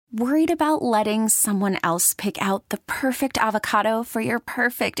Worried about letting someone else pick out the perfect avocado for your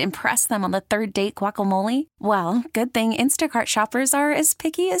perfect impress them on the third date guacamole? Well, good thing Instacart shoppers are as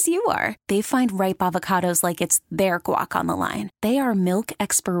picky as you are. They find ripe avocados like it's their guac on the line. They are milk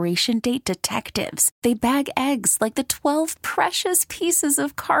expiration date detectives. They bag eggs like the 12 precious pieces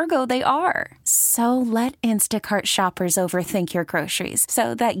of cargo they are. So let Instacart shoppers overthink your groceries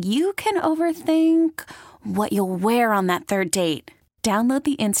so that you can overthink what you'll wear on that third date. Download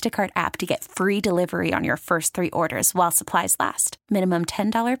the Instacart app to get free delivery on your first 3 orders while supplies last. Minimum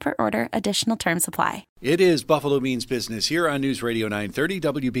 $10 per order. Additional terms apply. It is Buffalo Means Business here on News Radio 930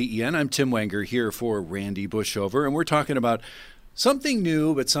 WBEN. I'm Tim Wenger here for Randy Bushover, and we're talking about something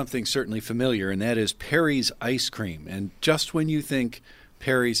new, but something certainly familiar, and that is Perry's Ice Cream. And just when you think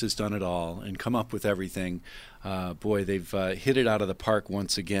Perry's has done it all and come up with everything, boy, they've hit it out of the park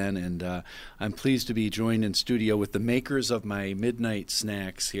once again, and I'm pleased to be joined in studio with the makers of my midnight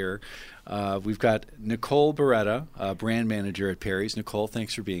snacks here. We've got Nicole Beretta, brand manager at Perry's. Nicole,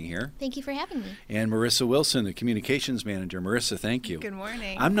 thanks for being here. Thank you for having me. And Marissa Wilson, the communications manager. Marissa, thank you. Good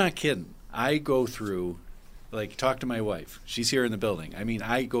morning. I'm not kidding. I go through, talk to my wife. She's here in the building. I mean,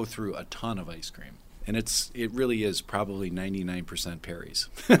 I go through a ton of ice cream, and it really is probably 99% Perry's.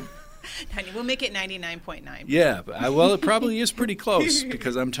 We'll make it 99.9. Yeah, well, it probably is pretty close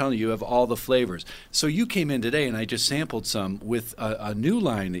because I'm telling you have all the flavors. So you came in today, and I just sampled some with a new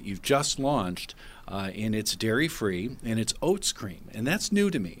line that you've just launched, and it's dairy-free, and it's oats cream, and that's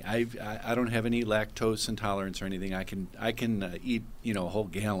new to me. I don't have any lactose intolerance or anything. I can eat a whole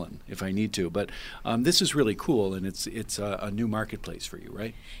gallon if I need to, but this is really cool, and it's a new marketplace for you,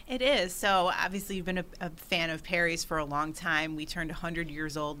 right? It is. So obviously you've been a fan of Perry's for a long time. We turned 100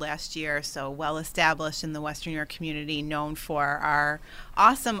 years old last year, so well established in the Western New York community, known for our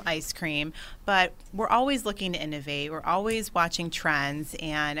awesome ice cream. But we're always looking to innovate. We're always watching trends,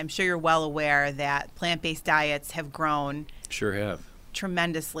 and I'm sure you're well aware that plant-based diets have grown. Sure have.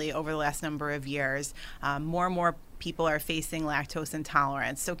 Tremendously over the last number of years. More and more people are facing lactose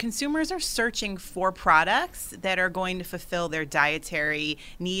intolerance. So consumers are searching for products that are going to fulfill their dietary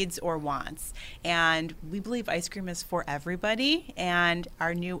needs or wants. And we believe ice cream is for everybody, and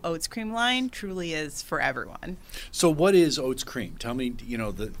our new oats cream line truly is for everyone. So what is oats cream? Tell me,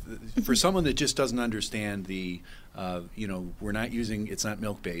 for someone that just doesn't understand it's not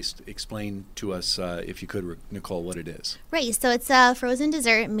milk-based. Explain to us, if you could, Nicole, what it is. Right, so it's a frozen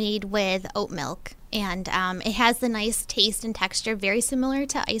dessert made with oat milk, and it has the nice taste and texture very similar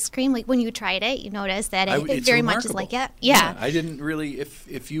to ice cream. Like when you tried it, you notice that it very much is like it. Yeah. I didn't really,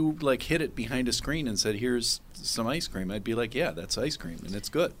 if you hit it behind a screen and said, here's some ice cream, I'd be like, yeah, that's ice cream, and it's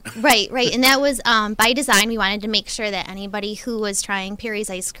good. Right, and that was by design. We wanted to make sure that anybody who was trying Perry's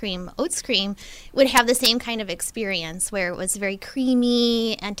ice cream, oats cream, would have the same kind of experience where it was very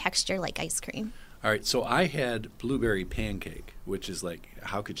creamy and texture like ice cream. All right, so I had blueberry pancake, which is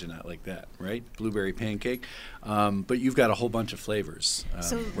how could you not like that, right? Blueberry pancake. But you've got a whole bunch of flavors,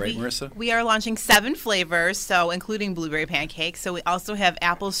 right, Marissa? We are launching 7 flavors, so including blueberry pancake. So we also have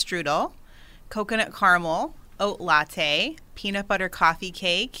apple strudel, coconut caramel, oat latte, peanut butter coffee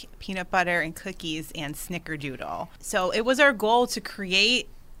cake, peanut butter and cookies, and snickerdoodle. So it was our goal to create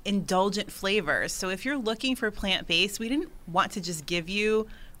indulgent flavors. So if you're looking for plant-based, we didn't want to just give you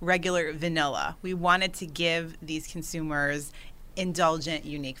regular vanilla. We wanted to give these consumers indulgent,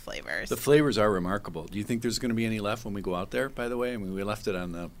 unique flavors. The flavors are remarkable. Do you think there's going to be any left when we go out there, by the way? I mean, we left it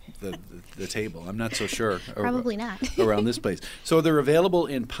on the table. I'm not so sure. Probably not. Around this place. So they're available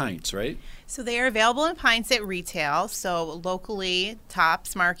in pints, right? So they are available in pints at retail. So locally,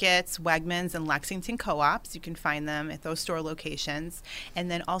 Tops Markets, Wegmans, and Lexington Co-ops. You can find them at those store locations.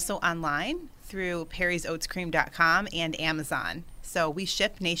 And then also online through perrysoatscream.com and Amazon. So we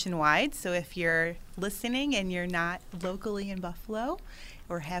ship nationwide. So if you're listening and you're not locally in Buffalo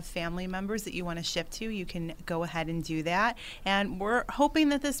or have family members that you want to ship to, you can go ahead and do that. And we're hoping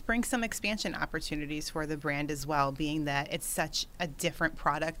that this brings some expansion opportunities for the brand as well, being that it's such a different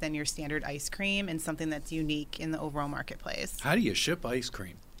product than your standard ice cream and something that's unique in the overall marketplace. How do you ship ice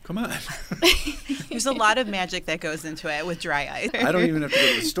cream? Come on. There's a lot of magic that goes into it with dry ice. I don't even have to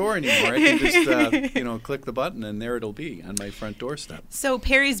go to the store anymore. I can just, click the button and there it'll be on my front doorstep. So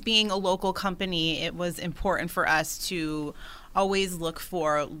Perry's being a local company, it was important for us to always look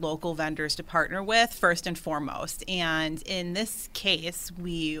for local vendors to partner with first and foremost. And in this case,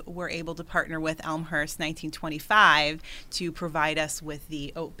 we were able to partner with Elmhurst 1925 to provide us with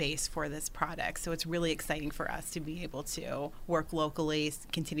the oat base for this product. So it's really exciting for us to be able to work locally,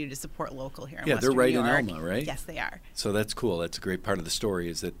 continue to support local here in Western they're right New York. in Elma, right? Yes, they are. So that's cool. That's a great part of the story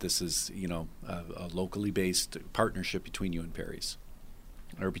is that this is, a locally based partnership between you and Perry's.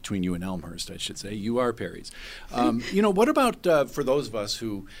 or between you and Elmhurst, I should say. You are Perry's. What about for those of us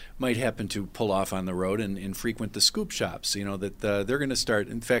who might happen to pull off on the road and frequent the scoop shops, that they're going to start.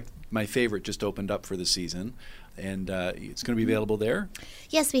 In fact, my favorite just opened up for the season, and it's going to be available there?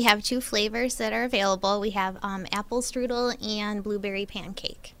 Yes, we have 2 flavors that are available. We have apple strudel and blueberry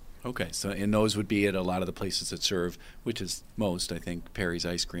pancake. Okay, and those would be at a lot of the places that serve, which is most, I think, Perry's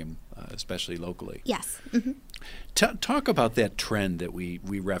ice cream, especially locally. Yes. Mm-hmm. Talk about that trend that we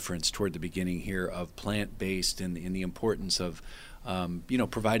referenced toward the beginning here of plant-based and the importance of,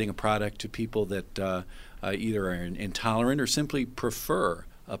 providing a product to people that either are intolerant or simply prefer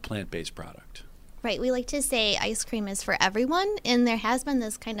a plant-based product. Right. We like to say ice cream is for everyone, and there has been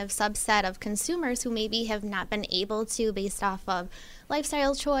this kind of subset of consumers who maybe have not been able to based off of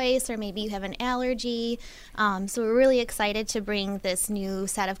lifestyle choice, or maybe you have an allergy. So we're really excited to bring this new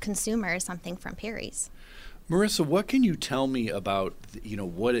set of consumers something from Perry's. Marissa, what can you tell me about,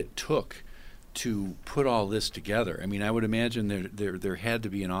 what it took to put all this together? I mean, I would imagine there had to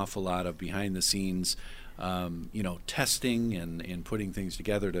be an awful lot of behind the scenes testing and putting things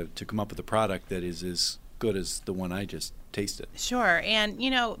together to come up with a product that is as good as the one I just tasted. Sure. And,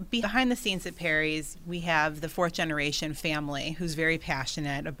 behind the scenes at Perry's, we have the 4th generation family who's very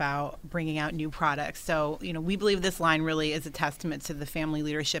passionate about bringing out new products. So, we believe this line really is a testament to the family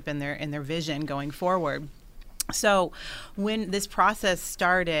leadership and their vision going forward. So when this process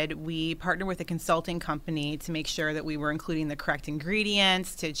started, we partnered with a consulting company to make sure that we were including the correct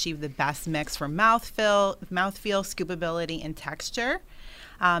ingredients to achieve the best mix for mouthfeel, scoopability, and texture.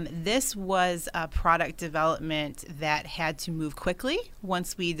 This was a product development that had to move quickly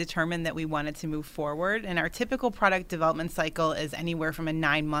once we determined that we wanted to move forward. And our typical product development cycle is anywhere from a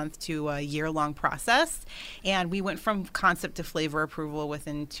 9-month to a year-long process. And we went from concept to flavor approval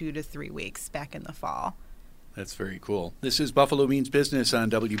within 2 to 3 weeks back in the fall. That's very cool. This is Buffalo Means Business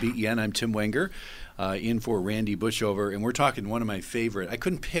on WBEN. I'm Tim Wenger, in for Randy Bushover, and we're talking one of my favorite. I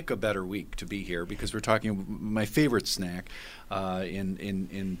couldn't pick a better week to be here because we're talking my favorite snack in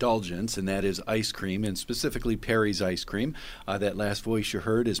indulgence, and that is ice cream, and specifically Perry's ice cream. That last voice you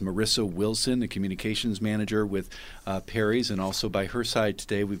heard is Marissa Wilson, the communications manager with Perry's, and also by her side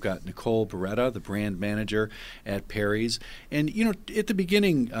today we've got Nicole Beretta, the brand manager at Perry's. And at the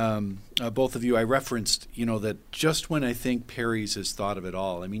beginning, both of you, I referenced that just when I think Perry's has thought of it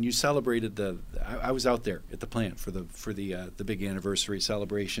all. I mean, you celebrated I was out there at the plant for the big anniversary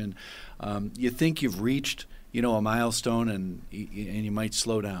celebration. You think you've reached a milestone, and you might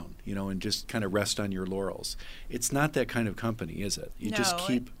slow down, and just kind of rest on your laurels. It's not that kind of company, is it? You just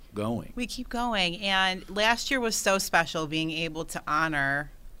keep going. We keep going, and last year was so special, being able to honor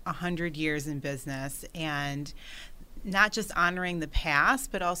 100 years in business, and not just honoring the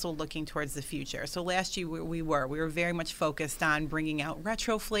past, but also looking towards the future. So last year we were very much focused on bringing out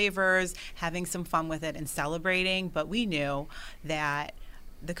retro flavors, having some fun with it, and celebrating. But we knew that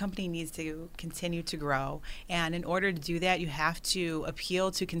the company needs to continue to grow. And in order to do that, you have to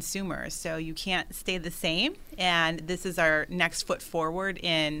appeal to consumers. So you can't stay the same. And this is our next foot forward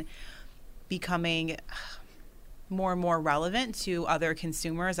in becoming more and more relevant to other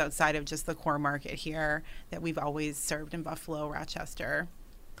consumers outside of just the core market here that we've always served in Buffalo, Rochester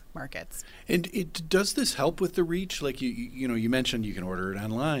markets. And does this help with the reach? Like you mentioned, you can order it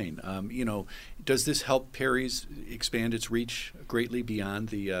online. Does this help Perry's expand its reach greatly beyond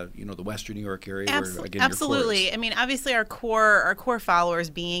the the Western New York area? Where, again, absolutely. I mean, obviously our core followers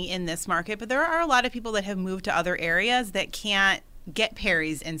being in this market, but there are a lot of people that have moved to other areas that can't get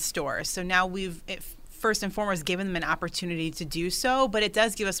Perry's in stores. So now we've first and foremost given them an opportunity to do so, but it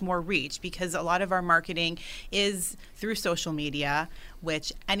does give us more reach because a lot of our marketing is through social media,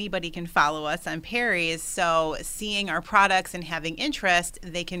 which anybody can follow us on Perry's. So seeing our products and having interest,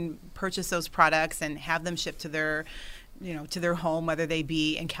 they can purchase those products and have them shipped to their home, whether they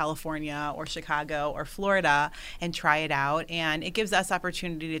be in California or Chicago or Florida, and try it out. And it gives us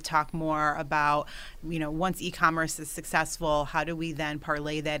opportunity to talk more about, once e-commerce is successful, how do we then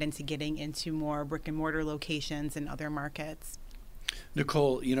parlay that into getting into more brick and mortar locations in other markets?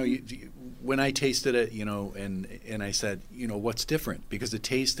 Nicole, when I tasted it, and I said, what's different? Because it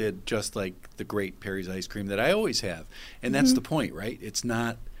tasted just like the great Perry's ice cream that I always have. And that's the point, right? It's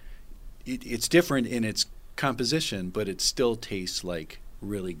not, it's different in its composition, but it still tastes like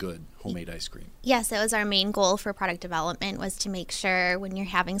really good homemade ice cream. Yes, that was our main goal for product development, was to make sure when you're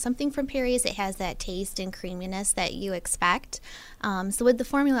having something from Perry's, it has that taste and creaminess that you expect. So with the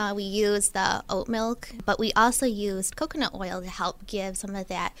formula, we used the oat milk, but we also used coconut oil to help give some of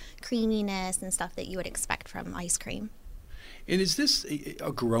that creaminess and stuff that you would expect from ice cream. And is this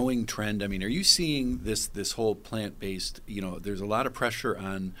a growing trend? I mean, are you seeing this whole plant-based, there's a lot of pressure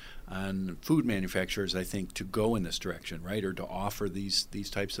on food manufacturers, I think, to go in this direction, right? Or to offer these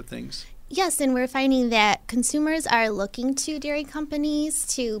types of things? Yes, and we're finding that consumers are looking to dairy companies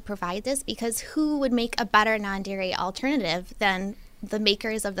to provide this, because who would make a better non-dairy alternative than the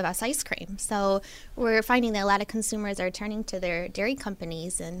makers of the best ice cream? So we're finding that a lot of consumers are turning to their dairy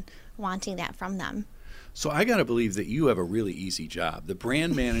companies and wanting that from them. So I got to believe that you have a really easy job. The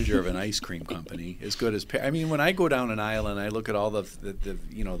brand manager of an ice cream company, as good as I mean, when I go down an aisle and I look at all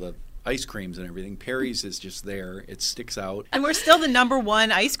the ice creams and everything, Perry's is just there. It sticks out. And we're still the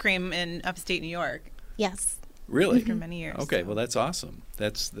 #1 ice cream in upstate New York. Yes. Really? For many years. Okay, well, that's awesome.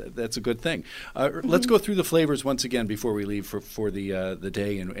 That's a good thing. Let's go through the flavors once again before we leave for the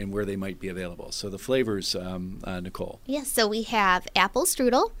day and where they might be available. So the flavors, Nicole. Yes, so we have apple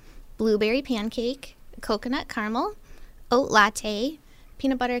strudel, blueberry pancake, coconut caramel, oat latte,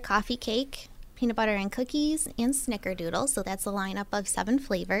 peanut butter coffee cake, peanut butter and cookies, and snickerdoodle. So that's a lineup of 7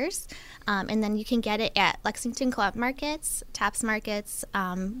 flavors. And then you can get it at Lexington Co-op Markets, Tops Markets,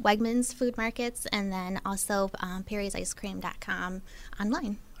 Wegmans Food Markets, and then also perrysicecream.com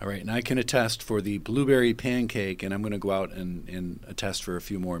online. All right, and I can attest for the blueberry pancake, and I'm going to go out and attest for a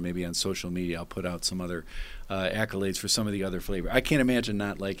few more, maybe on social media. I'll put out some other accolades for some of the other flavors. I can't imagine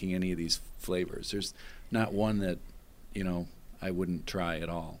not liking any of these flavors. There's not one that, I wouldn't try at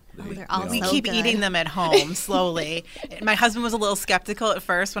all. They're all We so keep good. eating them at home slowly. My husband was a little skeptical at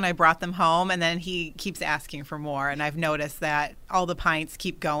first when I brought them home, and then he keeps asking for more. And I've noticed that all the pints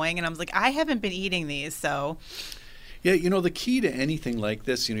keep going, and I was like, I haven't been eating these, so. Yeah, the key to anything like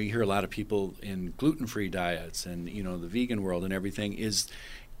this, you hear a lot of people in gluten-free diets and, the vegan world and everything is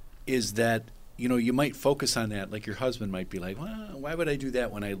that, you might focus on that. Like your husband might be like, well, why would I do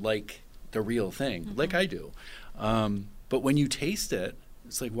that when I like the real thing, like I do? But when you taste it,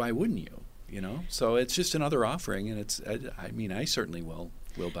 it's like, why wouldn't you? So it's just another offering, and I certainly will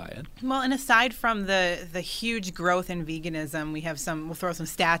buy it. Well, and aside from the huge growth in veganism, we'll throw some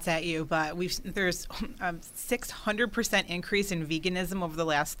stats at you, but there's a 600% increase in veganism over the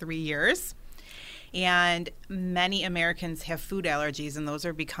last 3 years. And many Americans have food allergies, and those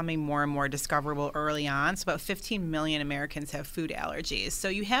are becoming more and more discoverable early on. So about 15 million Americans have food allergies. So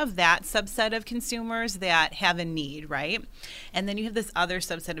you have that subset of consumers that have a need, right? And then you have this other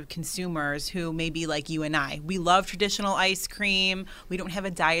subset of consumers who may be like you and I. We love traditional ice cream. We don't have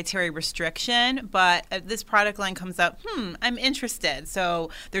a dietary restriction, but this product line comes up, I'm interested. So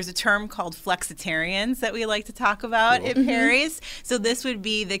there's a term called flexitarians that we like to talk about at Perry's. So this would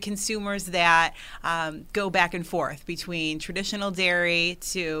be the consumers that go back and forth between traditional dairy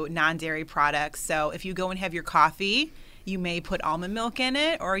to non-dairy products. So if you go and have your coffee, you may put almond milk in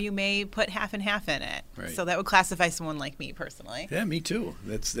it, or you may put half and half in it. Right. So that would classify someone like me personally. Yeah, me too.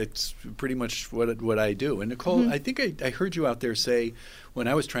 That's pretty much what I do. And Nicole, I think I heard you out there say when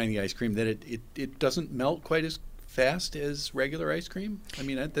I was trying the ice cream that it doesn't melt quite as fast as regular ice cream. I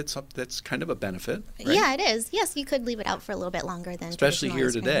mean, that's kind of a benefit, right? Yeah, it is. Yes, you could leave it out for a little bit longer than especially here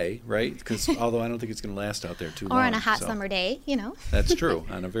traditional ice cream. today, right? Because although I don't think it's going to last out there too long. Or on a hot summer day, That's true,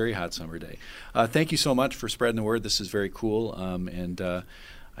 on a very hot summer day. Thank you so much for spreading the word. This is very cool, and I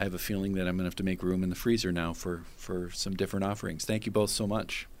have a feeling that I'm going to have to make room in the freezer now for some different offerings. Thank you both so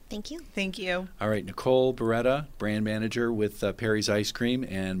much. Thank you. Thank you. All right, Nicole Beretta, brand manager with Perry's Ice Cream,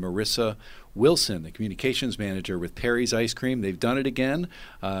 and Marissa Wilson, the communications manager with Perry's Ice Cream. They've done it again,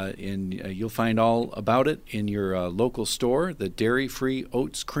 and you'll find all about it in your local store. The dairy-free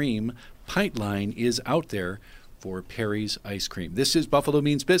oats cream pint line is out there for Perry's Ice Cream. This is Buffalo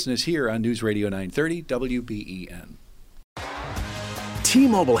Means Business here on News Radio 930 WBEN.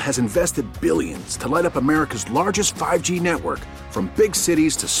 T-Mobile has invested billions to light up America's largest 5G network, from big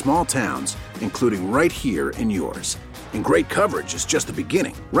cities to small towns, including right here in yours. And great coverage is just the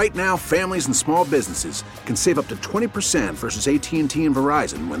beginning. Right now, families and small businesses can save up to 20% versus AT&T and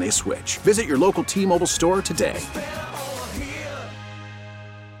Verizon when they switch. Visit your local T-Mobile store today.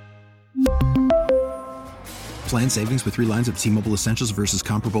 Plan savings with 3 lines of T-Mobile Essentials versus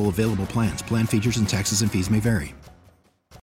comparable available plans. Plan features and taxes and fees may vary.